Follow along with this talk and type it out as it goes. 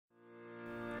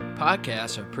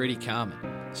Podcasts are pretty common.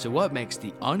 So what makes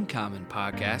the Uncommon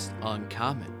Podcast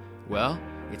uncommon? Well,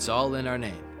 it's all in our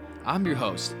name. I'm your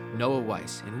host, Noah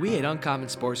Weiss, and we at Uncommon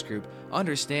Sports Group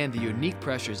understand the unique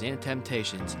pressures and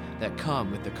temptations that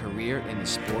come with a career in the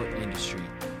sport industry.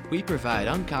 We provide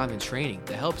uncommon training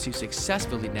that helps you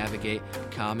successfully navigate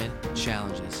common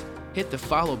challenges. Hit the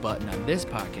follow button on this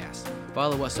podcast.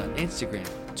 Follow us on Instagram,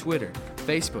 Twitter,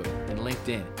 Facebook, and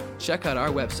LinkedIn. Check out our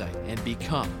website and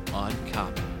become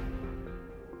uncommon.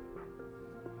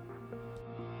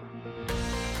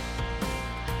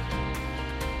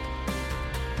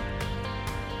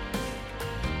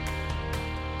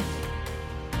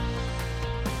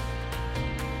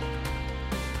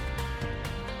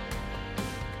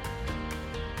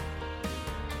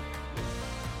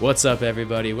 What's up,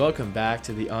 everybody? Welcome back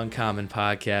to the Uncommon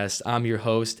Podcast. I'm your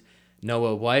host,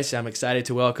 Noah Weiss. I'm excited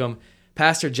to welcome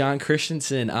Pastor John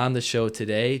Christensen on the show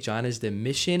today. John is the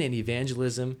Mission and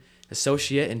Evangelism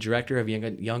Associate and Director of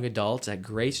Young Adults at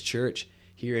Grace Church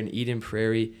here in Eden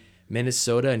Prairie,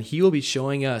 Minnesota, and he will be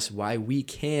showing us why we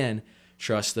can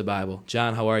trust the Bible.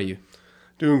 John, how are you?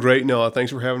 Doing great, Noah.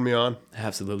 Thanks for having me on.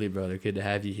 Absolutely, brother. Good to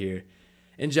have you here.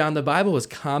 And John, the Bible is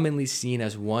commonly seen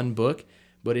as one book,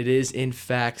 but it is, in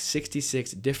fact,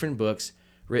 66 different books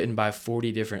written by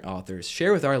 40 different authors.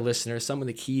 Share with our listeners some of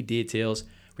the key details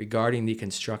regarding the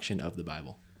construction of the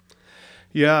Bible.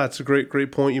 Yeah, it's a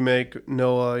great point you make,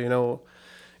 Noah. You know,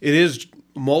 it is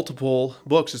multiple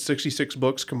books. It's 66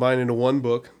 books combined into one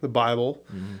book, the Bible.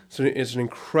 Mm-hmm. So it's an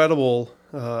incredible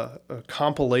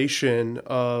compilation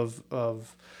of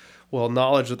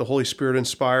knowledge that the Holy Spirit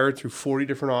inspired through 40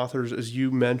 different authors. As you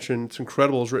mentioned, it's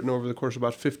incredible. It's written over the course of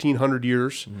about 1,500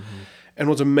 years. Mm-hmm. And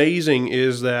what's amazing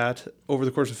is that over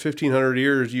the course of 1,500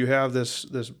 years, you have this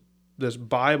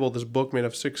Bible, this book made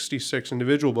of 66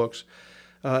 individual books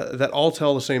that all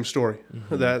tell the same story,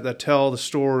 mm-hmm. that tell the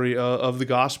story of the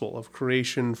gospel, of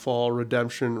creation, fall,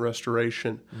 redemption,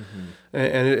 restoration. Mm-hmm.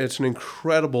 And it's an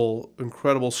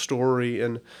incredible story.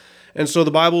 And so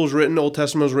the Bible was written, Old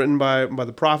Testament was written by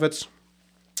the prophets.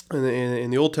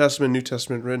 In the Old Testament, New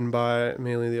Testament written by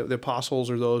mainly the apostles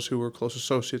or those who were close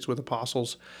associates with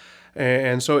apostles.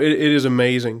 And so it is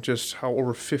amazing just how over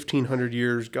 1,500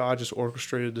 years God just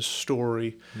orchestrated the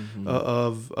story mm-hmm.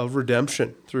 of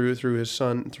redemption through his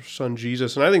son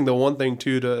Jesus. And I think the one thing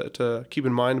too to keep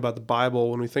in mind about the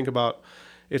Bible when we think about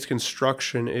its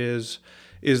construction is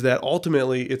that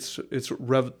ultimately it's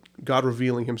God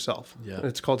revealing himself. Yeah.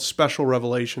 It's called special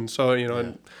revelation. So,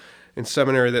 in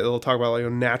seminary they'll talk about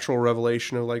natural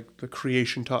revelation of like the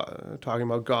creation talking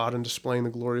about God and displaying the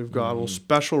glory of God. Mm-hmm. Well,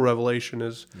 special revelation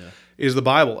is the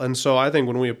Bible. And so I think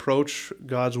when we approach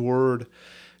God's word,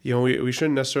 we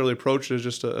shouldn't necessarily approach it as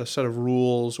just a set of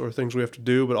rules or things we have to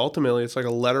do, but ultimately it's like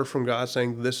a letter from God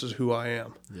saying, this is who I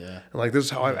am. Yeah. And like, this is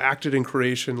how I've acted in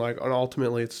creation. Like, and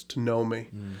ultimately it's to know me.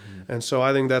 Mm-hmm. And so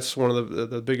I think that's one of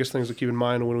the biggest things to keep in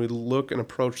mind when we look and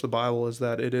approach the Bible is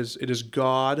that it is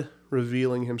God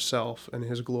revealing himself, and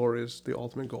his glory is the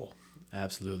ultimate goal.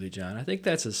 Absolutely, John. I think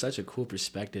that's such a cool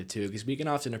perspective too, because we can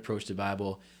often approach the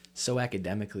Bible so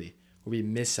academically, where we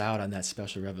miss out on that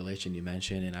special revelation you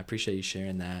mentioned, and I appreciate you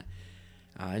sharing that.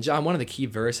 And John, one of the key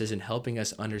verses in helping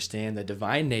us understand the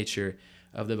divine nature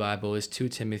of the Bible is 2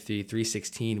 Timothy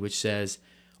 3:16, which says,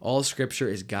 "All Scripture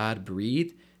is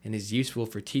God-breathed and is useful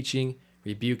for teaching,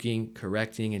 rebuking,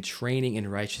 correcting, and training in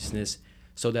righteousness,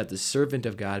 so that the servant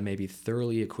of God may be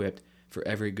thoroughly equipped for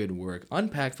every good work."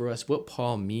 Unpack for us what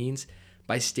Paul means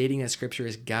by stating that Scripture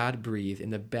is God-breathed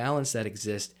and the balance that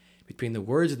exists between the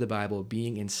words of the Bible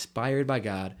being inspired by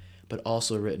God, but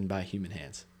also written by human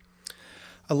hands.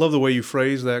 I love the way you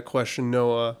phrase that question,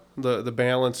 Noah, the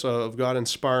balance of God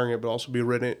inspiring it, but also being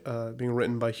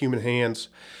written by human hands.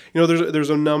 There's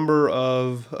a number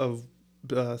of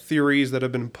theories that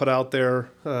have been put out there,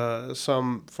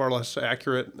 some far less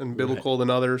accurate and biblical than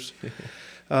others.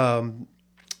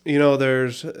 There's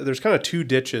kind of two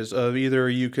ditches of either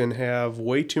you can have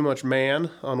way too much man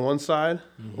on one side,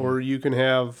 mm-hmm. or you can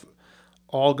have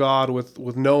all God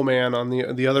with no man on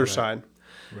the other side.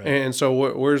 Right. And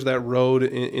so where's that road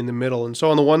in the middle? And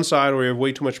so on the one side where you have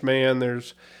way too much man,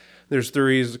 there's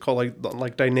theories called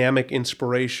like dynamic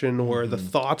inspiration, mm-hmm. where the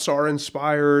thoughts are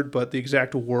inspired, but the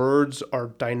exact words are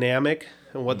dynamic.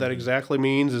 And what that exactly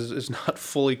means is not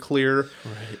fully clear.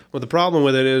 Right. But the problem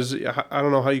with it is, I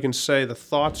don't know how you can say the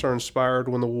thoughts are inspired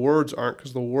when the words aren't,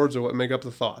 because the words are what make up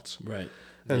the thoughts. Right.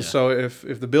 And so if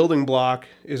the building block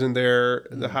isn't there,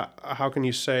 how can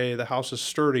you say the house is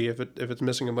sturdy if it's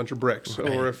missing a bunch of bricks,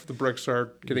 right. or if the bricks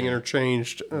are getting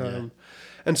interchanged? And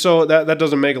so that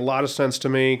doesn't make a lot of sense to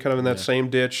me. Kind of in that same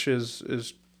ditch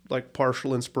is like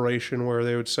partial inspiration, where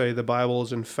they would say the Bible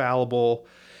is infallible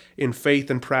in faith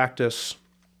and practice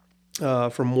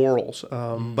for morals,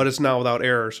 but it's not without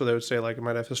error. So they would say like it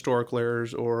might have historical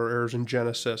errors or errors in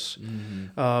Genesis.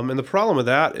 And the problem with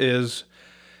that is,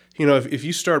 if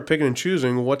you start picking and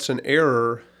choosing what's an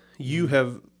error, you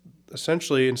have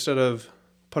essentially, instead of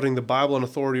putting the Bible in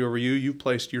authority over you, you've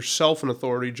placed yourself in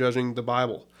authority judging the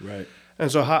Bible. Right.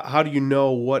 And so how do you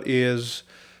know what is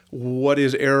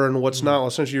error and what's not? Well,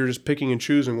 essentially, you're just picking and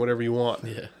choosing whatever you want.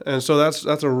 Yeah. And so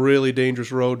that's a really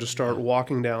dangerous road to start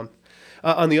walking down.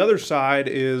 On the other side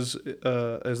is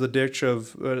the ditch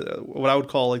of what I would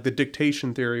call like the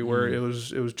dictation theory, where it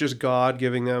was just God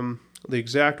giving them the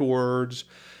exact words,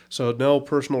 so no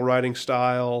personal writing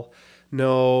style,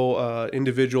 no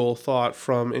individual thought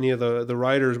from any of the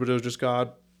writers, but it was just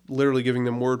God literally giving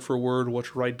them word for word what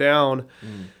to write down.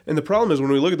 And the problem is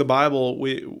when we look at the Bible,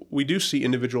 we do see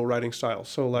individual writing styles.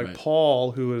 So like Right.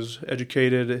 Paul, who was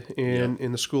educated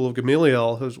in the school of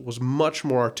Gamaliel, was much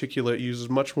more articulate, uses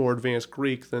much more advanced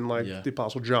Greek than like the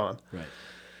Apostle John. Right.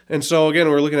 And so again,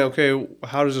 we're looking at, okay,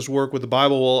 how does this work with the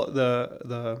Bible?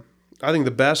 Well, I think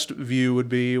the best view would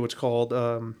be what's called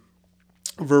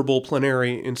verbal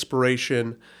plenary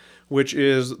inspiration, which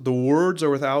is the words are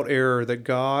without error, that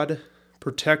God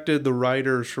protected the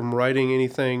writers from writing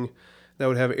anything that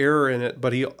would have error in it,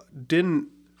 but he didn't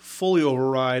fully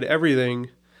override everything,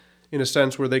 in a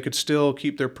sense where they could still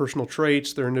keep their personal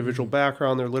traits, their individual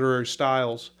background, their literary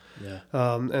styles. Yeah.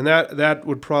 And that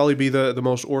would probably be the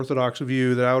most orthodox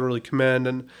view that I would really commend.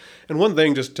 And one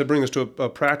thing, just to bring this to a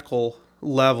practical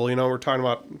level, we're talking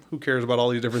about who cares about all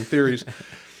these different theories.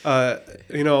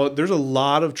 There's a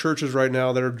lot of churches right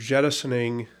now that are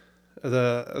jettisoning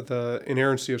the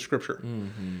inerrancy of Scripture.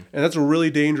 And that's a really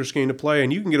dangerous game to play.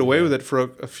 And you can get away with it for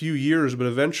a few years, but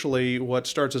eventually what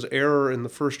starts as error in the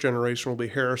first generation will be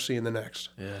heresy in the next.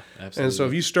 Yeah, absolutely. And so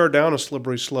if you start down a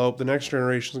slippery slope, the next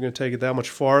generation is going to take it that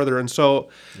much farther. And so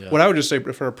what I would just say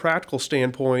from a practical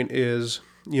standpoint is,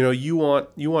 you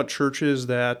want churches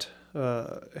that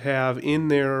have in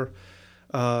their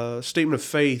statement of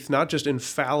faith not just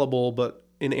infallible, but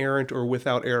inerrant or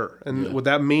without error. And what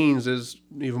that means is,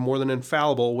 even more than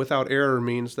infallible, without error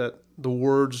means that the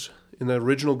words in the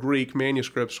original Greek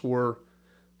manuscripts were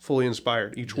fully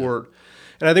inspired, each word.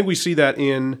 And I think we see that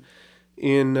in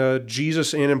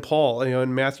Jesus and in Paul.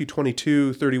 In Matthew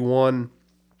 22:31,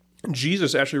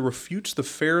 Jesus actually refutes the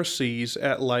Pharisees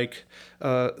at like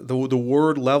the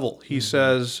word level. He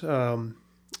says, or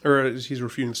he's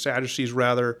refuting the Sadducees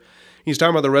rather. He's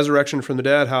talking about the resurrection from the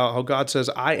dead, how God says,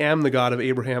 I am the God of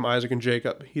Abraham, Isaac, and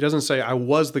Jacob. He doesn't say, I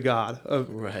was the God of...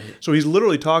 Right. So he's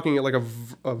literally talking at like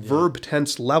a verb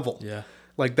tense level. Yeah.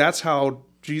 Like that's how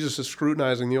Jesus is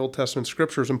scrutinizing the Old Testament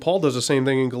scriptures. And Paul does the same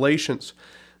thing in Galatians.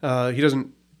 He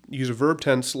doesn't use a verb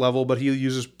tense level, but he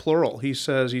uses plural. He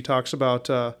talks about,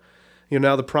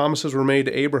 now the promises were made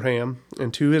to Abraham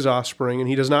and to his offspring. And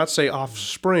he does not say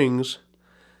offsprings,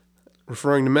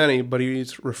 referring to many, but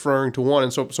he's referring to one.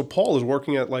 And so Paul is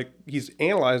working at like, he's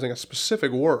analyzing a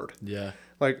specific word,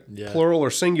 plural or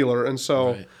singular. And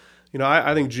so,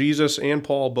 I think Jesus and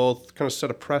Paul both kind of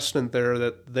set a precedent there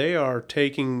that they are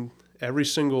taking every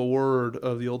single word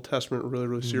of the Old Testament really,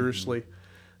 really seriously.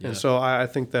 Yeah. And so I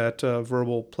think that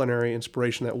verbal plenary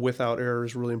inspiration, that without error,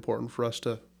 is really important for us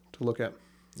to look at.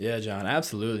 Yeah, John,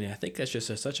 absolutely. I think that's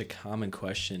just such a common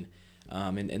question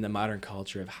in the modern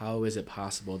culture of how is it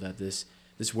possible that this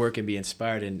work can be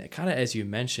inspired. And kind of as you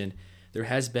mentioned, there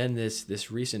has been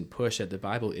this recent push that the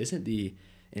Bible isn't the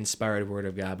inspired word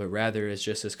of God, but rather it's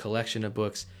just this collection of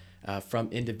books from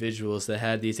individuals that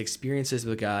had these experiences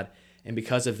with God. And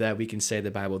because of that, we can say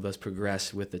the Bible does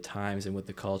progress with the times and with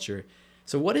the culture.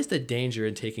 So what is the danger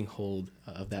in taking hold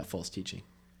of that false teaching?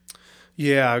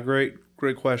 Yeah, great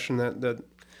question.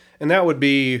 That would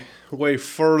be way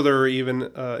further even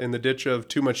in the ditch of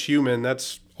too much human.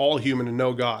 That's all human and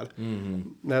no God.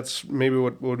 Mm-hmm. That's maybe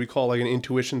what we call like an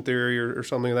intuition theory or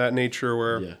something of that nature,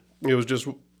 where it was just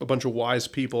a bunch of wise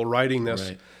people writing this.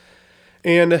 Right.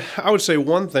 And I would say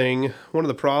one of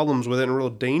the problems with it and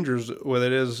real dangers with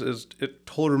it is it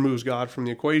totally removes God from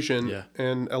the equation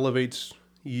and elevates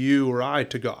you or I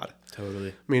to God.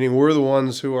 Totally. Meaning we're the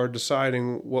ones who are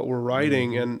deciding what we're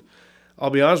writing. Mm-hmm. And I'll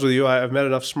be honest with you, I've met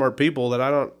enough smart people that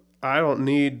I don't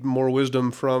need more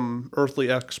wisdom from earthly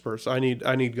experts. I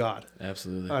need God.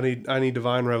 Absolutely. I need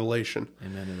divine revelation.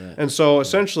 Amen to that. And so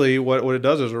essentially what it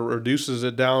does is it reduces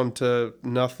it down to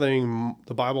nothing.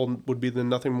 The Bible would be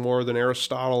nothing more than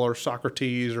Aristotle or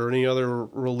Socrates or any other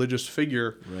religious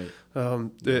figure. Right.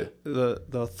 The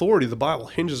authority of the Bible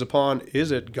hinges upon,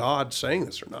 is it God saying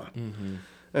this or not? Mm-hmm.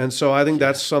 And so I think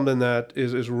that's something that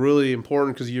is really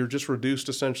important, because you're just reduced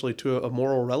essentially to a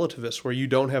moral relativist where you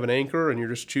don't have an anchor and you're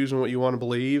just choosing what you want to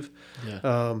believe.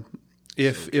 Yeah.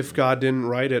 If God didn't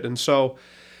write it. And so,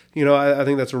 I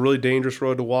think that's a really dangerous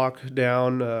road to walk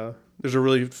down. There's a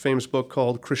really famous book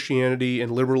called Christianity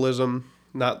and Liberalism,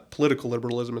 not political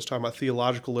liberalism. It's talking about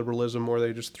theological liberalism, where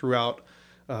they just threw out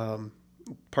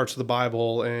parts of the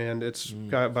Bible, and it's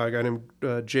by a guy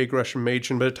named J. Gresham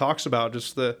Machen. But it talks about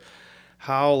just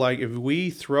how, like, if we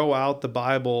throw out the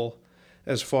Bible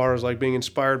as far as like being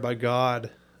inspired by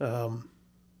God,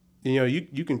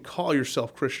 you can call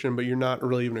yourself Christian, but you're not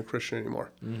really even a Christian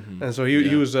anymore. Mm-hmm. And so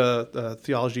he was a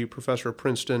theology professor at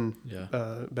Princeton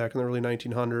back in the early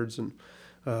 1900s, and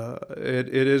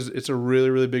it's a really,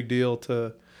 really big deal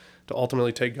to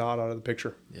ultimately take God out of the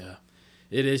picture. Yeah,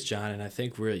 it is, John, and I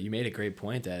think you made a great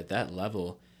point that at that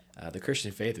level, the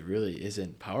Christian faith really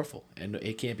isn't powerful, and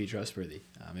it can't be trustworthy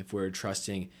if we're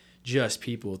trusting just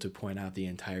people to point out the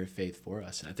entire faith for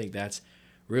us. And I think that's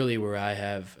really where I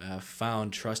have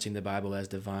found trusting the Bible as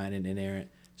divine and inerrant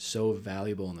so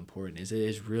valuable and important. It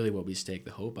is really what we stake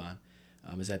the hope on,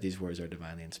 is that these words are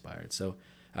divinely inspired. So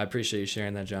I appreciate you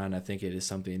sharing that, John. I think it is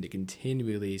something to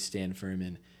continually stand firm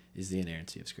in, is the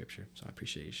inerrancy of Scripture. So I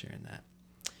appreciate you sharing that.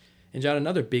 And John,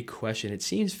 another big question. It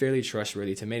seems fairly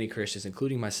trustworthy to many Christians,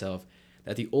 including myself,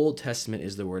 that the Old Testament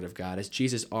is the Word of God, as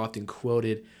Jesus often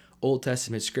quoted Old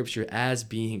Testament Scripture as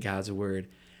being God's Word.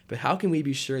 But how can we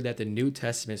be sure that the New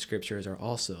Testament Scriptures are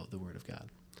also the Word of God?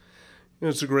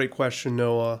 It's a great question,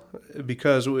 Noah,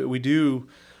 because we do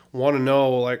want to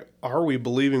know, like, are we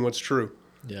believing what's true?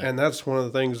 Yeah. And that's one of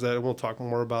the things that, we'll talk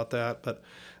more about that, but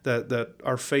that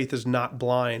our faith is not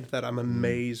blind, that I'm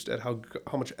amazed at how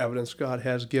much evidence God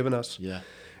has given us. Yeah.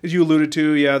 As you alluded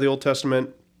to, the Old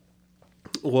Testament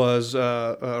was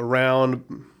around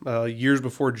years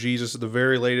before Jesus. At the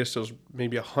very latest, it was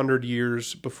maybe 100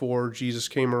 years before Jesus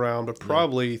came around, but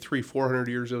probably 300-400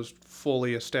 years it was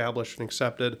fully established and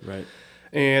accepted. Right.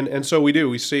 And so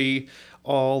we see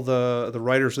all the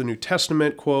writers of the New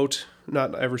Testament quote,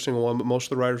 not every single one, but most of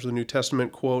the writers of the New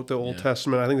Testament quote the Old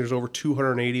Testament. I think there's over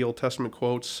 280 Old Testament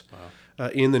quotes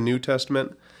in the New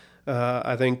Testament.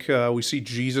 I think we see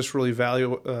Jesus really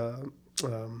validating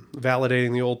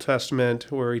the Old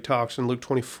Testament, where he talks in Luke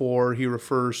 24. He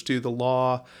refers to the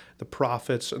law, the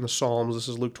prophets, and the Psalms. This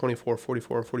is Luke 24,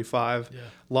 44, and 45. Yeah.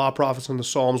 Law, prophets, and the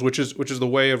Psalms, which is the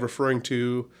way of referring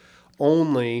to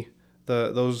only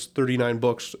those 39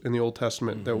 books in the Old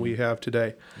Testament that we have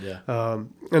today. Yeah.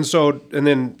 And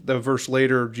then the verse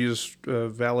later, Jesus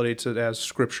validates it as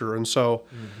Scripture. And so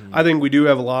I think we do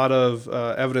have a lot of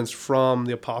evidence from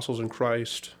the apostles in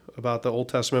Christ about the Old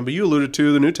Testament. But you alluded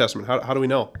to the New Testament. How do we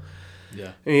know?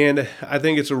 Yeah. And I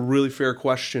think it's a really fair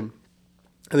question.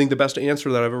 I think the best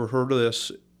answer that I've ever heard to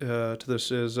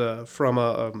this is from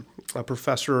a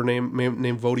professor named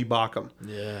Vodi Bakum.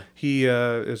 Yeah. He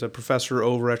is a professor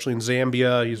over actually in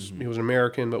Zambia. He was an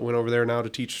American, but went over there now to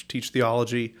teach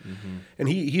theology. Mm-hmm. And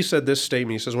he said this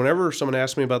statement. He says, whenever someone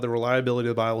asks me about the reliability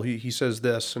of the Bible, he says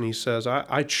this, and he says,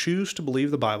 I choose to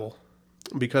believe the Bible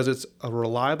because it's a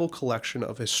reliable collection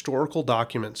of historical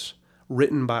documents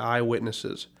written by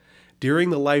eyewitnesses during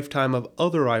the lifetime of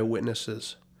other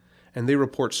eyewitnesses, and they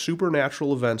report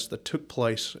supernatural events that took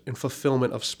place in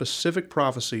fulfillment of specific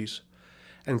prophecies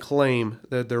and claim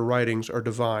that their writings are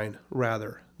divine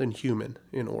rather than human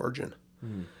in origin.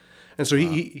 Mm. And so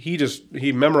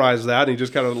he memorized that, and he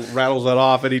just kind of rattles that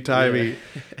off anytime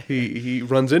he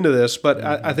runs into this. But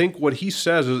I think what he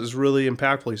says is really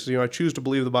impactful. He says, I choose to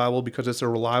believe the Bible because it's a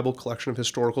reliable collection of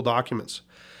historical documents.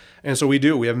 And so we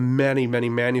have many, many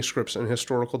manuscripts and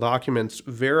historical documents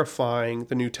verifying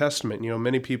the New Testament.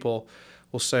 Many people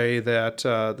will say that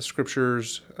the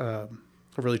Scriptures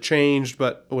have really changed,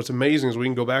 but what's amazing is we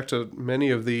can go back to many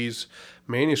of these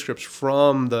manuscripts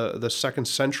from the second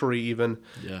century even,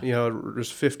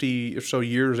 just 50 or so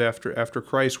years after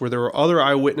Christ, where there were other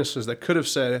eyewitnesses that could have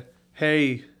said,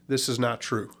 hey, this is not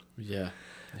true. Yeah.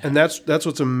 And that's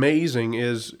what's amazing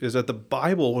is that the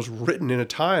Bible was written in a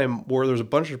time where there was a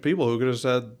bunch of people who could have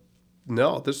said,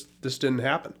 no, this didn't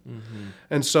happen. Mm-hmm.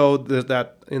 And so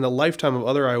that in the lifetime of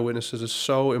other eyewitnesses is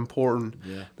so important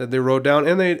that they wrote down,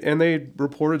 and they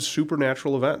reported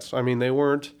supernatural events. I mean, they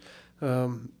weren't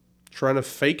trying to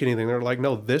fake anything. They're like,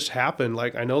 no, this happened.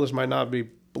 Like, I know this might not be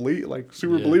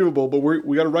super believable, but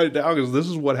we got to write it down because this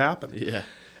is what happened. Yeah.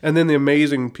 And then the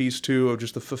amazing piece too of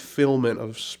just the fulfillment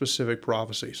of specific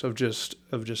prophecies, of just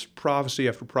prophecy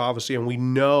after prophecy. And we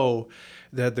know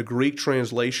that the Greek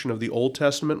translation of the Old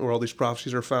Testament, where all these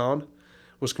prophecies are found,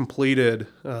 was completed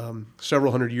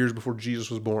several hundred years before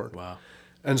Jesus was born. Wow.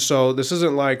 And so this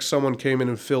isn't like someone came in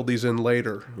and filled these in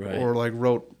later, Right. or like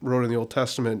wrote in the Old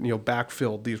Testament,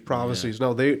 backfilled these prophecies.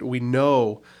 No, we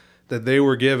know that they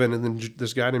were given, and then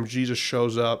this guy named Jesus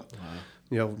shows up,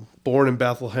 born in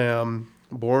Bethlehem,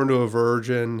 born to a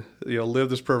virgin,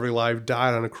 lived this perfect life,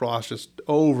 died on a cross, just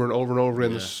over and over and over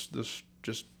again. This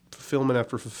just fulfillment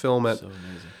after fulfillment. So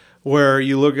amazing. Where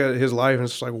you look at his life and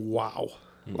it's like, wow.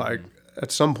 Like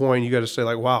at some point you got to say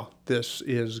like, wow, this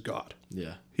is God.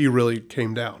 Yeah. He really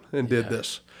came down and did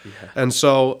this. Yeah. And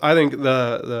so I think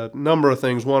the number of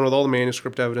things, one, with all the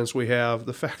manuscript evidence we have,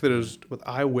 the fact that it was with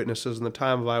eyewitnesses in the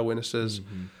time of eyewitnesses,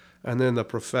 and then the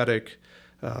prophetic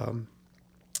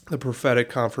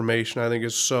confirmation, I think,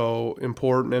 is so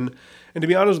important. And to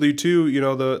be honest with you too,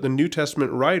 the New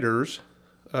Testament writers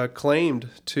claimed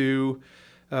to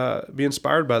be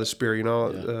inspired by the Spirit.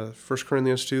 1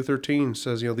 Corinthians 2:13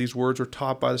 says, these words are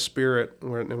taught by the Spirit.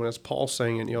 When it's Paul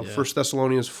saying it, 1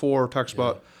 Thessalonians 4 talks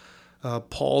about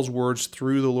Paul's words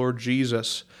through the Lord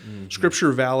Jesus.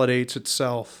 Scripture validates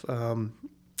itself.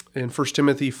 In 1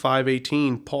 Timothy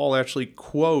 5:18, Paul actually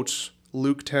quotes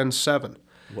Luke 10:7.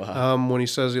 Wow. When he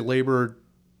says a laborer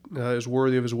is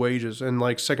worthy of his wages. And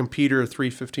like 2 Peter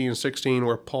 3:15 and 16,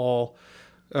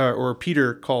 where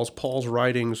Peter calls Paul's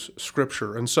writings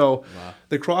scripture. And so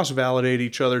they cross-validate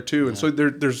each other too. And so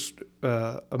there's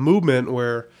a movement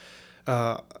where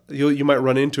you might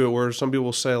run into it where some people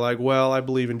will say like, well, I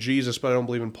believe in Jesus, but I don't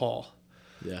believe in Paul.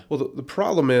 Yeah. Well, the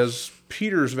problem is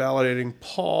Peter's validating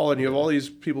Paul, and you have all these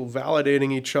people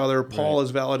validating each other. Paul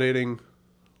is validating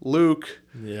Luke.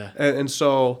 Yeah. And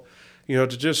so, to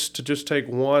just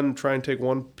try and take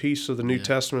one piece of the New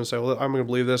Testament and say, well, I'm going to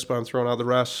believe this, but I'm throwing out the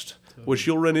rest, which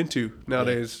you'll run into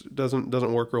nowadays, doesn't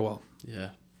work real well. Yeah,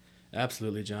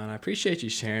 absolutely, John. I appreciate you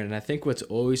sharing. And I think what's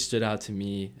always stood out to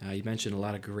me, you mentioned a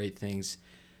lot of great things.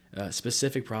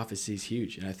 Specific prophecy is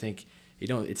huge. And I think,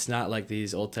 it's not like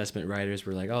these Old Testament writers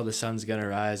were like, oh, the sun's going to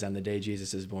rise on the day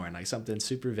Jesus is born. Like something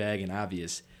super vague and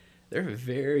obvious. They're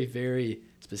very, very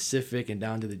specific and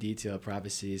down to the detail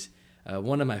prophecies.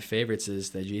 One of my favorites is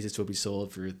that Jesus will be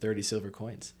sold for 30 silver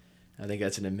coins. I think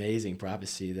that's an amazing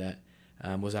prophecy that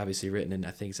was obviously written in,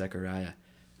 I think, Zechariah.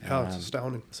 Yeah, it's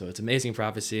astounding. So it's amazing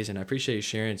prophecies, and I appreciate you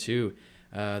sharing too.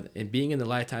 And being in the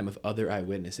lifetime of other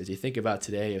eyewitnesses. You think about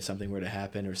today, if something were to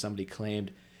happen or somebody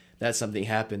claimed that something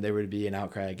happened, there would be an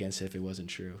outcry against it if it wasn't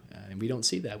true. And we don't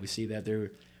see that. We see that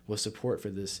there was support for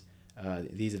these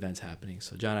events happening.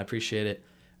 So, John, I appreciate it,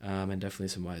 and definitely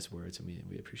some wise words, and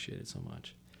we appreciate it so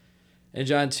much. And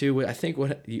John, too, I think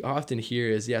what you often hear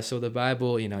is, so the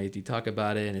Bible, you talk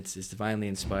about it, and it's divinely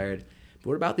inspired. But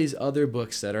what about these other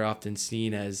books that are often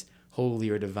seen as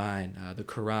holy or divine, the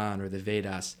Quran or the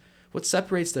Vedas? What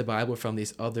separates the Bible from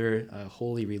these other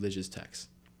holy religious texts?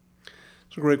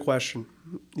 It's a great question.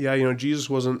 Yeah, Jesus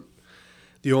wasn't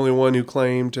the only one who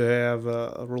claimed to have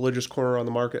a religious corner on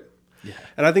the market. Yeah.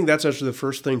 And I think that's actually the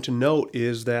first thing to note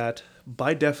is that,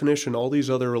 by definition, all these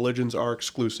other religions are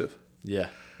exclusive. Yeah,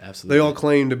 absolutely. They all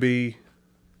claim to be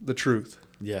the truth.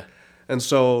 Yeah. And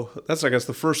so that's, I guess,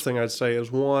 the first thing I'd say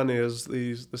is, one is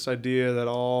this idea that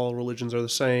all religions are the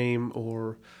same,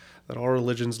 or that all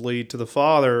religions lead to the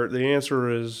Father. The answer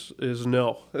is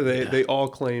no. They all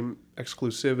claim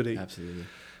exclusivity. Absolutely.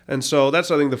 And so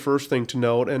that's, I think, the first thing to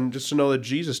note, and just to know that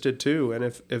Jesus did too. And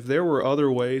if there were other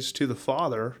ways to the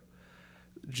Father,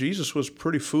 Jesus was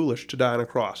pretty foolish to die on a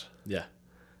cross. Yeah.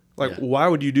 Why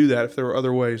would you do that if there were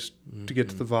other ways to get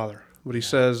to the Father? But he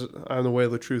says, I'm the way,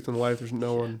 the truth, and the life. There's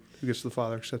no one who gets to the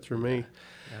Father except through me.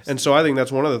 Absolutely. And so I think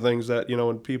that's one of the things that,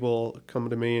 when people come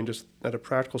to me and just at a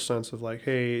practical sense of like,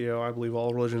 hey, I believe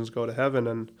all religions go to heaven.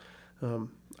 And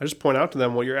I just point out to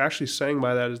them, what you're actually saying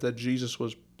by that is that Jesus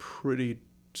was pretty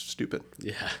stupid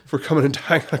for coming and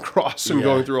dying on a cross and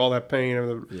going through all that pain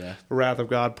and the wrath of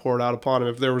God poured out upon him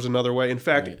if there was another way. In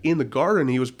fact, in the garden,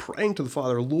 he was praying to the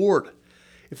Father, Lord,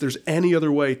 if there's any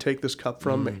other way, take this cup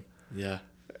from me. Yeah.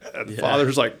 And the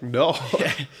Father's like, no,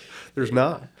 there's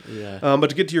not. Yeah. But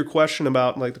to get to your question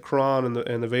about like the Quran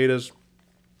and the Vedas,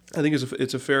 I think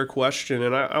it's a fair question.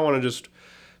 And I want to just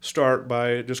start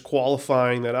by just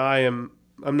qualifying that I'm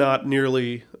not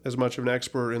nearly as much of an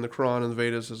expert in the Quran and the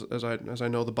Vedas as I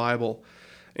know the Bible,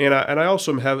 and I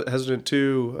also am hesitant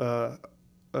too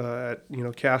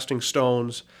at casting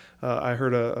stones. I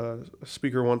heard a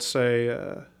speaker once say,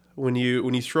 when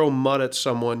you throw mud at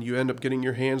someone, you end up getting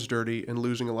your hands dirty and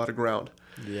losing a lot of ground.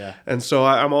 Yeah. And so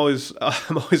I'm always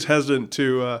hesitant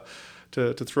to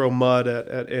throw mud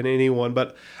at anyone.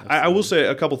 But I will say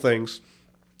a couple things.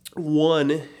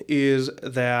 One is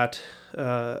that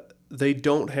they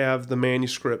don't have the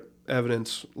manuscript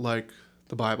evidence like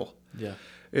the Bible. Yeah.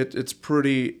 It's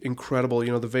pretty incredible.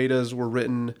 You know, the Vedas were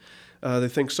written, they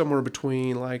think somewhere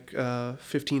between like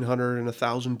 1500 and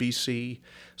 1000 BC,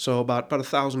 so about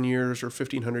 1,000 years or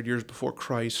 1,500 years before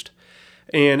Christ,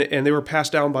 and they were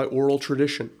passed down by oral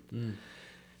tradition.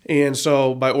 And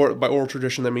so by oral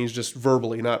tradition, that means just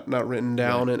verbally, not written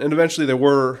down. Right. And eventually they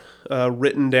were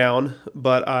written down,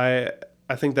 but I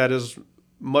think that is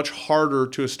much harder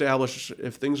to establish.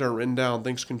 If things aren't written down,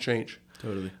 things can change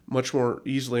Totally. much more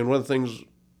easily. And one of the things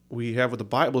we have with the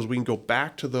Bible is we can go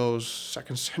back to those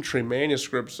second century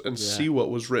manuscripts and see what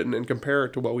was written and compare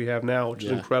it to what we have now, which is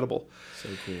incredible. So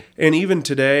cool. And even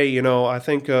today, you know, I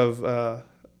think of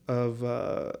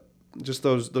just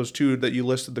those two that you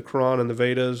listed, the Quran and the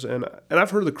Vedas, and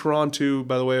I've heard the Quran too,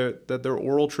 by the way, that their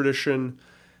oral tradition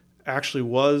actually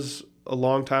was a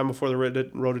long time before they wrote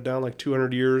it down, like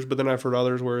 200 years, but then I've heard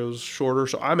others where it was shorter,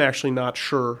 so I'm actually not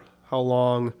sure how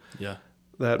long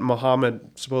that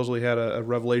Muhammad supposedly had a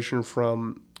revelation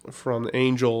from the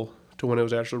angel to when it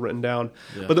was actually written down.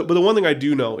 But the one thing I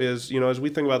do know is, you know, as we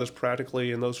think about this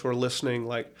practically, and those who are listening,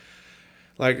 like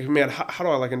man, how do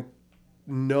I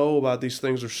know about these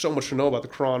things? There's so much to know about the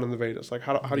Quran and the Vedas. Like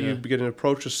how do you begin to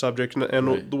approach this subject?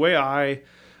 And the way I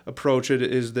approach it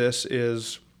is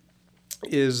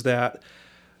that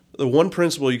the one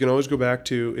principle you can always go back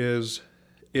to is,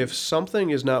 if something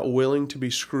is not willing to be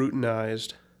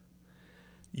scrutinized,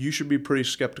 you should be pretty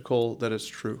skeptical that it's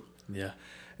true. Yeah.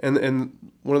 And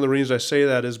one of the reasons I say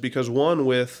that is because, one,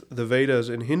 with the Vedas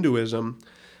in Hinduism,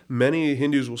 many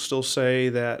Hindus will still say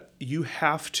that you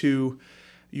have to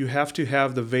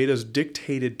have the Vedas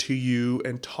dictated to you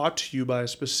and taught to you by a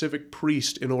specific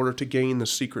priest in order to gain the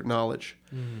secret knowledge.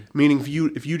 Meaning,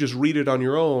 if you just read it on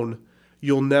your own,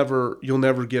 you'll never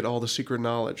get all the secret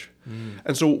knowledge.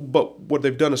 And so, but what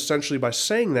they've done essentially by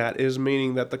saying that is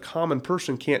meaning that the common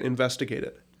person can't investigate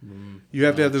it. You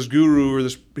have to have this guru or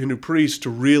this Hindu priest to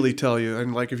really tell you.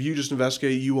 And like, if you just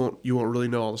investigate, you won't really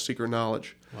know all the secret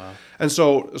knowledge. Wow. And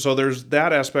so there's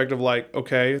that aspect of like,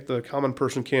 okay, the common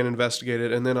person can't investigate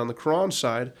it. And then on the Quran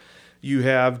side, you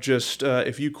have just,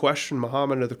 if you question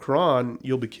Muhammad or the Quran,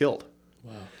 you'll be killed.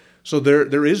 Wow. So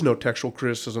there is no textual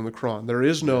criticism of the Quran. There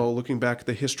is no looking back at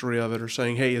the history of it or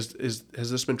saying, hey, has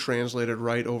this been translated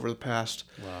right over the past,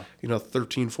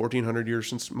 1,400 years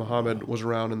since Muhammad was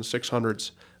around in the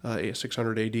 600s,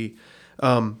 600 AD.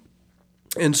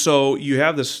 And so you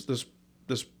have this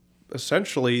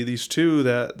essentially these two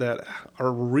that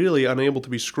are really unable to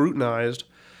be scrutinized,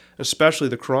 especially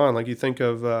the Quran. Like you think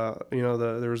of,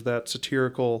 there's that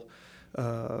satirical,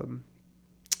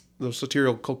 those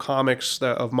satirical comics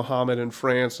of Muhammad in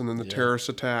France, and then the terrorists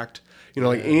attacked.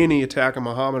 Like any attack on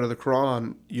Muhammad or the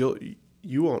Quran,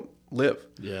 you won't live.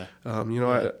 Yeah.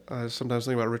 I sometimes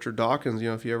think about Richard Dawkins.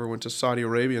 If he ever went to Saudi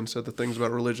Arabia and said the things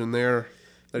about religion there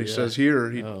that he says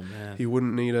here, he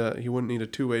wouldn't need a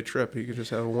two-way trip. He could just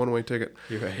have a one-way ticket.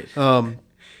 You're right.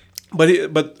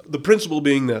 But the principle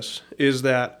being this is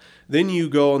that then you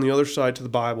go on the other side to the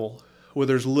Bible, where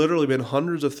there's literally been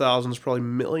hundreds of thousands, probably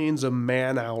millions of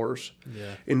man-hours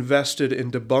invested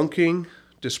in debunking,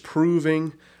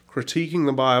 disproving, critiquing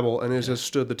the Bible, and it has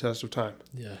stood the test of time.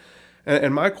 Yeah.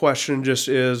 And my question just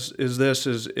is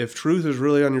if truth is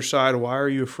really on your side, why are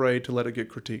you afraid to let it get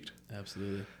critiqued?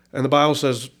 Absolutely. And the Bible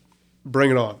says,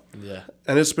 bring it on. Yeah.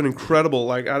 And it's been incredible.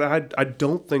 Like I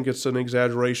don't think it's an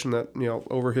exaggeration that,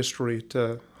 over history,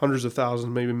 to hundreds of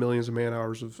thousands, maybe millions of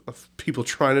man-hours of people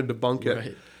trying to debunk it.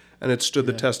 Right. And it stood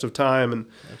the test of time. And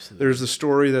there's the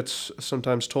story that's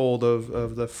sometimes told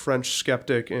of the French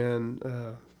skeptic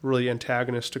and really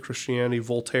antagonist to Christianity,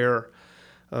 Voltaire.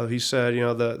 He said,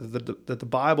 that the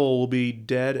Bible will be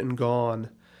dead and gone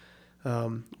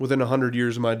within 100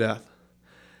 years of my death.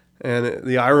 And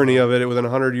the irony of it, within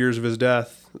 100 years of his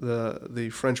death, the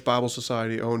French Bible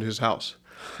Society owned his house.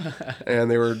 And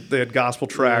they had gospel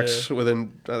tracts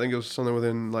within, I think it was something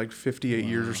within like 58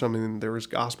 years or something. There was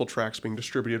gospel tracts being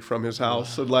distributed from his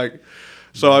house. And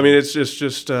I mean, it's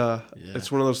just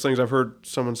it's one of those things. I've heard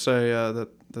someone say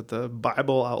that the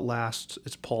Bible outlasts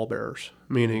its pallbearers,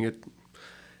 meaning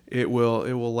it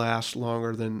will last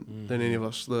longer than any of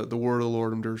us. The word of the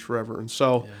Lord endures forever. And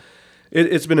so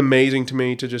it's been amazing to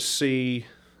me to just see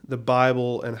the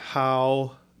Bible and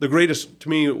how one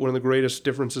of the greatest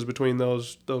differences between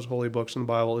those holy books and the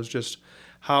Bible is just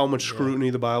how much scrutiny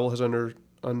the Bible has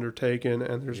undertaken,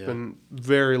 and there's been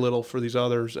very little for these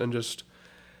others, and just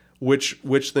which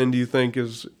then do you think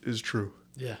is true?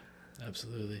 Yeah,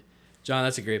 absolutely. John,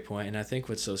 that's a great point. And I think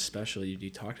what's so special, you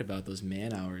talked about those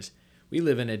man hours. We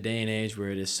live in a day and age where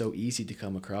it is so easy to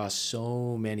come across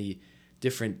so many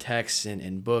different texts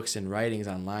and books and writings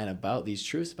online about these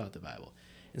truths about the Bible.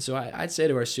 And so I'd say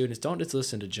to our students, don't just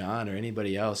listen to John or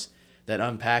anybody else that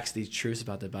unpacks these truths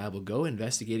about the Bible. Go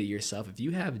investigate it yourself. If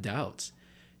you have doubts,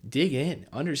 dig in,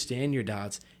 understand your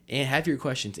doubts, and have your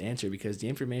questions answered, because the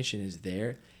information is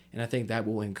there. And I think that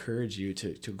will encourage you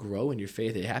to grow in your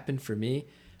faith. It happened for me.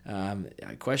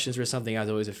 Questions were something I was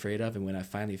always afraid of. And when I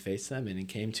finally faced them and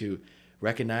came to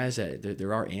recognize that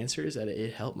there are answers, that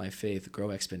it helped my faith grow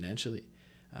exponentially.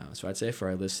 So I'd say for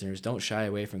our listeners, don't shy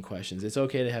away from questions. It's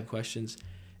okay to have questions.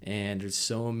 And there's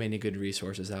so many good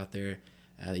resources out there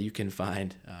that you can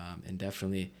find. And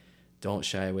definitely don't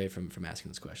shy away from asking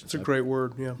those questions. It's a great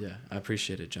word. Yeah. Yeah, I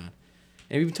appreciate it, John.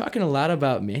 And we've been talking a lot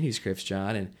about manuscripts,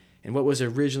 John, and what was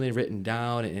originally written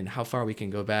down and how far we can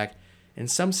go back. And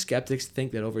some skeptics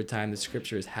think that over time the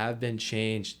scriptures have been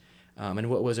changed and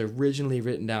what was originally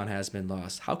written down has been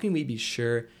lost. How can we be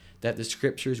sure that the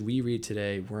scriptures we read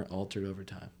today weren't altered over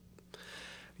time?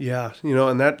 Yeah,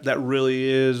 and that really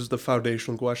is the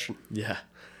foundational question. Yeah.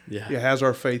 Has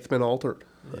our faith been altered?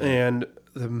 Yeah. And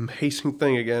the amazing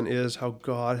thing, again, is how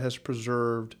God has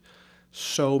preserved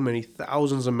so many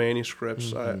thousands of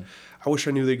manuscripts. Mm-hmm. I wish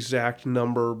I knew the exact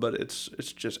number, but it's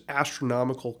just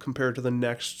astronomical compared to the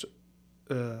next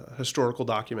historical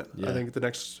document. Yeah. I think the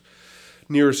next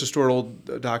nearest historical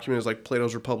document is like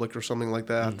Plato's Republic or something like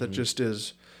that. Mm-hmm. That just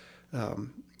is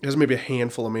has maybe a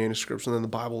handful of manuscripts, and then the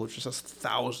Bible just has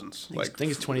thousands. I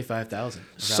think it's 25,000.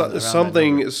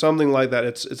 Something like that.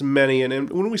 It's many, and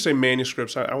when we say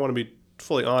manuscripts, I want to be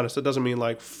fully honest. It doesn't mean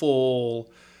like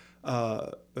full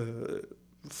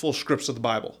scripts of the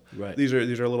Bible. Right. These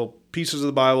are little pieces of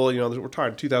the Bible. We're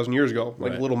talking 2,000 years ago,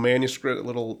 like little manuscript,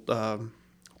 little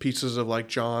pieces of like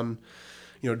John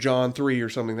 3 or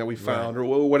something that we found or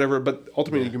whatever. But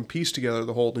ultimately, you can piece together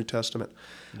the whole New Testament.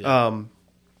 Yeah.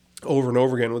 Over and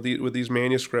over again with these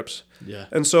manuscripts. Yeah.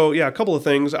 And so, a couple of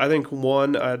things. I think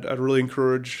one, I'd really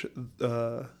encourage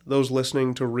those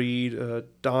listening to read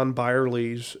Don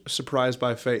Byerly's Surprised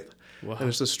by Faith. Wow. And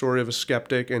it's the story of a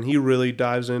skeptic, and he really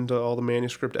dives into all the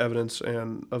manuscript evidence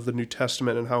and of the New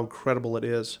Testament and how incredible it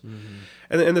is.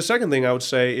 Mm-hmm. And the second thing I would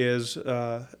say is,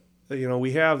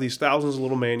 we have these thousands of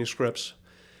little manuscripts,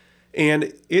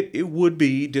 and it would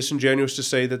be disingenuous to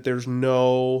say that there's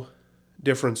no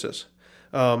differences.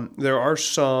 There are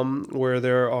some where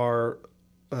there are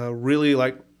really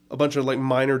like a bunch of like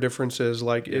minor differences,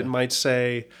 like it might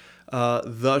say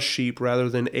the sheep rather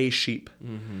than a sheep.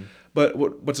 Mm-hmm. But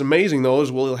what's amazing though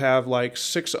is we'll have like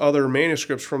 6 other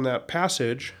manuscripts from that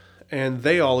passage, and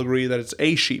they all agree that it's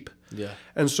a sheep. Yeah.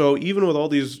 And so even with all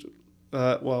these,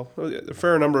 a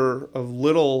fair number of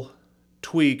little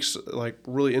tweaks, like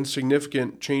really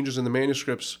insignificant changes in the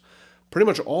manuscripts, pretty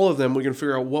much all of them we can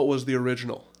figure out what was the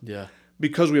original. Yeah.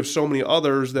 Because we have so many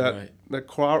others that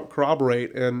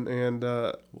corroborate and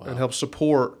help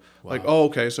support. Wow. Like,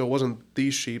 okay, so it wasn't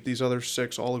these sheep. These other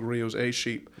 6 all agree it was a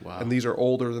sheep. Wow. And these are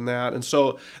older than that. And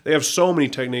so they have so many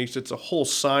techniques. It's a whole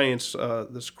science,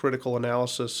 this critical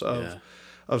analysis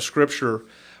of Scripture.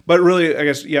 But really, I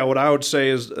guess, what I would say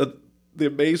is the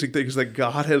amazing thing is that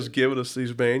God has given us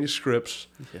these manuscripts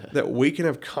that we can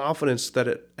have confidence that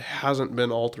it hasn't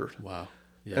been altered. Wow.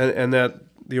 Yeah. And that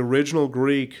the original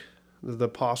Greek that the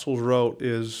apostles wrote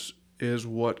is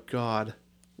what God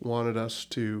wanted us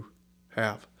to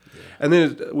have. Yeah. And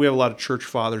then we have a lot of church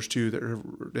fathers too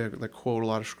that quote a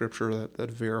lot of scripture that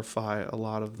verify a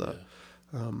lot of the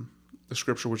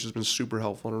scripture, which has been super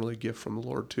helpful and really a gift from the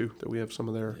Lord too, that we have some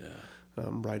of their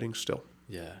writings still.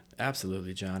 Yeah,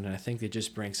 absolutely, John. And I think it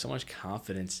just brings so much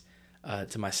confidence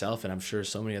to myself, and I'm sure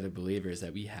so many other believers,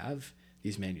 that we have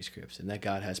these manuscripts and that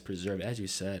God has preserved, as you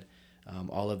said,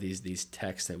 all of these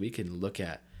texts that we can look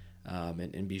at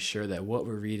and be sure that what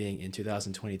we're reading in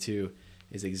 2022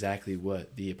 is exactly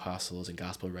what the apostles and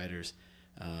gospel writers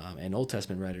and Old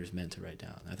Testament writers meant to write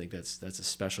down. I think that's a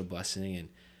special blessing, and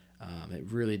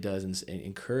it really does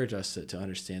encourage us to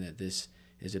understand that this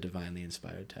is a divinely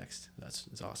inspired text. That's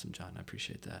awesome, John. I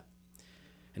appreciate that.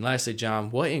 And lastly,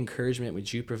 John, what encouragement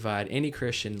would you provide any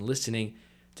Christian listening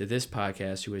to this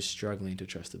podcast who is struggling to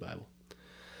trust the Bible?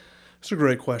 It's a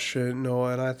great question,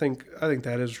 Noah, and I think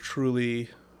that is truly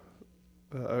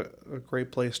a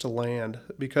great place to land,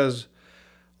 because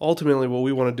ultimately what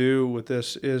we want to do with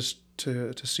this is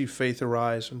to see faith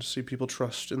arise and to see people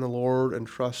trust in the Lord and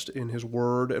trust in His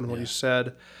Word and what He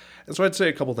said. And so I'd say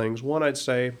a couple things. One, I'd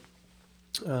say,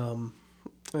 and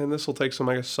this will take some,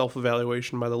 I guess,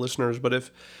 self-evaluation by the listeners, but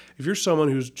if you're someone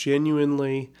who's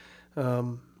genuinely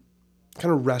kind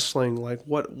of wrestling, like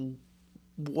what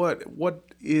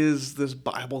is this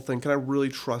Bible thing? Can I really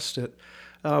trust it?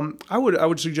 I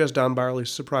would suggest Don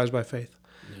Byerly's Surprised by Faith.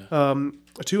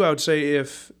 Two, I would say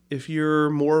if you're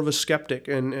more of a skeptic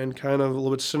and kind of a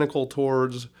little bit cynical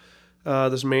towards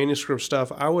this manuscript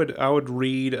stuff, I would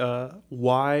read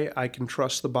Why I Can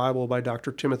Trust the Bible by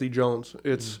Dr. Timothy Jones.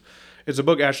 It's a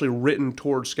book actually written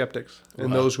towards skeptics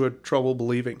and those who had trouble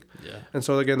believing. Yeah. And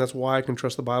so again, that's Why I Can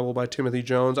Trust the Bible by Timothy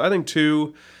Jones. I think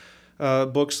two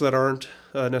books that aren't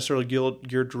necessarily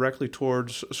geared directly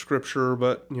towards Scripture,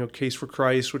 but Case for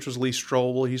Christ, which was Lee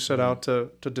Strobel. He set out to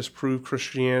disprove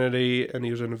Christianity, and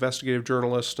he was an investigative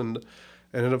journalist and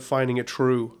ended up finding it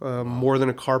true. More Than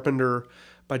a Carpenter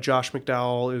by Josh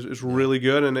McDowell is really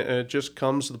good, and it just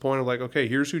comes to the point of like, okay,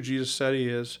 here's who Jesus said he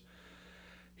is.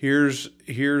 Here's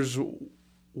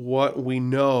what we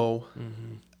know,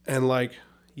 and like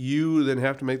you then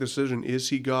have to make the decision: is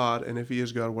he God? And if he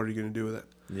is God, what are you going to do with it?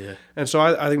 Yeah. And so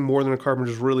I think More Than a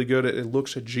Carpenter is really good. It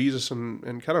looks at Jesus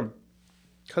and kind of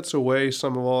cuts away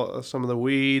some of the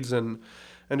weeds and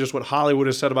just what Hollywood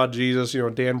has said about Jesus.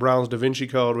 Dan Brown's Da Vinci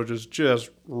Code, which is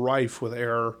just rife with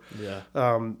error. Yeah.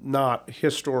 Not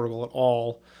historical at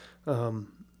all.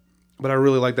 But I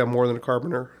really like that More Than a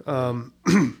Carpenter.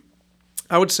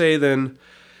 I would say then,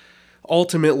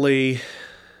 ultimately,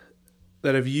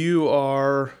 that if you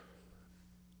are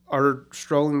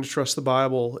struggling to trust the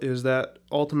Bible, is that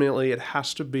ultimately it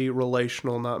has to be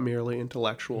relational, not merely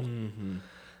intellectual. Mm-hmm.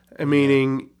 And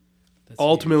meaning,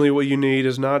 ultimately, what you need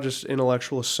is not just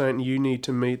intellectual assent. You need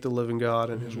to meet the living God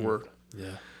and His Word.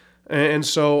 Yeah. And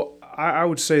so I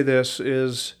would say this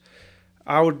is,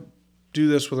 I would do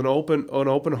this with an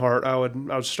open heart. I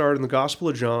would start in the Gospel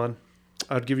of John.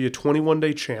 I'd give you a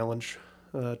 21-day challenge.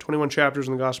 21 chapters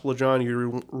in the Gospel of John.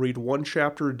 You read one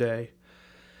chapter a day.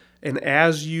 And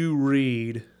as you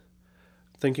read,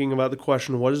 thinking about the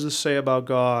question, what does this say about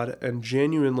God? And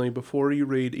genuinely, before you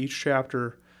read each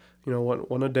chapter,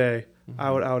 one a day,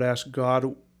 I would ask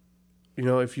God,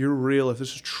 if you're real, if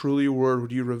this is truly your word,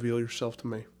 would you reveal yourself to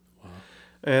me? Wow.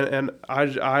 And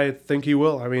I think He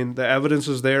will. I mean, the evidence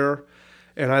is there,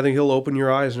 and I think He'll open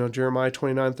your eyes. Jeremiah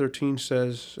 29:13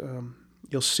 says,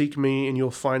 you'll seek me and you'll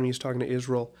find me. He's talking to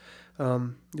Israel.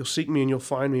 You'll seek me and you'll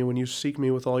find me when you seek me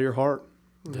with all your heart.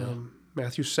 Yeah.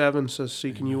 Matthew 7 says,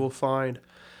 seek and you will find.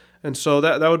 And so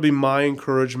that would be my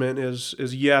encouragement is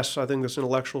yes, I think this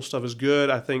intellectual stuff is good.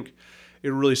 I think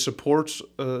it really supports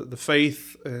the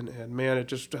faith and man, it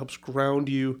just helps ground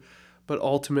you. But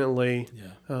ultimately,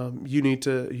 you need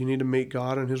to meet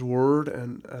God and His Word,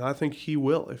 and I think He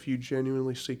will if you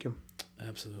genuinely seek Him.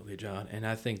 Absolutely, John. And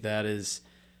I think that is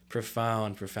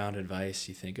profound advice.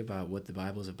 You think about what the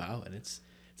Bible is about, and it's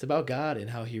about God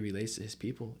and how He relates to His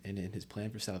people and in His plan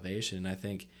for salvation. And I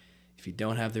think if you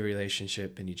don't have the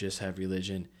relationship and you just have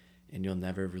religion, and you'll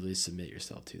never really submit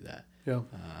yourself to that. Yeah.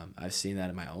 I've seen that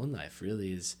in my own life,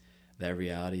 really, is that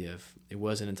reality of it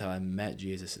wasn't until I met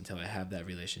Jesus, until I have that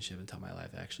relationship, until my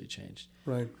life actually changed.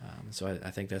 Right. So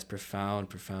I think that's profound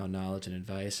knowledge and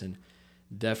advice, and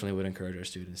definitely would encourage our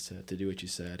students to do what you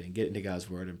said and get into God's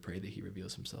Word and pray that He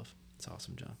reveals Himself. It's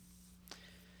awesome, John.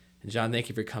 And John, thank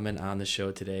you for coming on the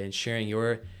show today and sharing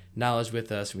your knowledge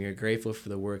with us. We are grateful for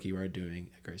the work you are doing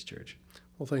at Grace Church.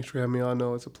 Well, thanks for having me on,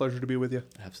 Noah. It's a pleasure to be with you.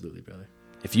 Absolutely, brother.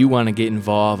 If you want to get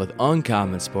involved with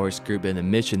Uncommon Sports Group and the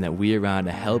mission that we are on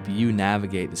to help you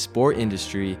navigate the sport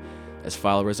industry as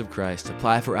followers of Christ,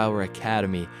 apply for our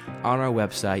academy on our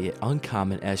website at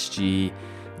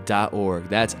uncommonsg.org.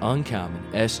 That's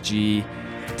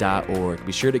uncommonsg.org.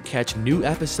 Be sure to catch new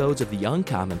episodes of the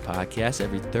Uncommon Podcast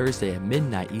every Thursday at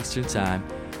midnight Eastern Time,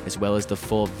 as well as the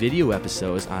full video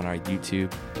episodes on our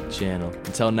YouTube channel.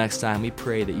 Until next time, we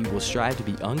pray that you will strive to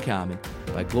be uncommon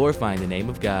by glorifying the name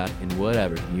of God in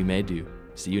whatever you may do.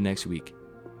 See you next week.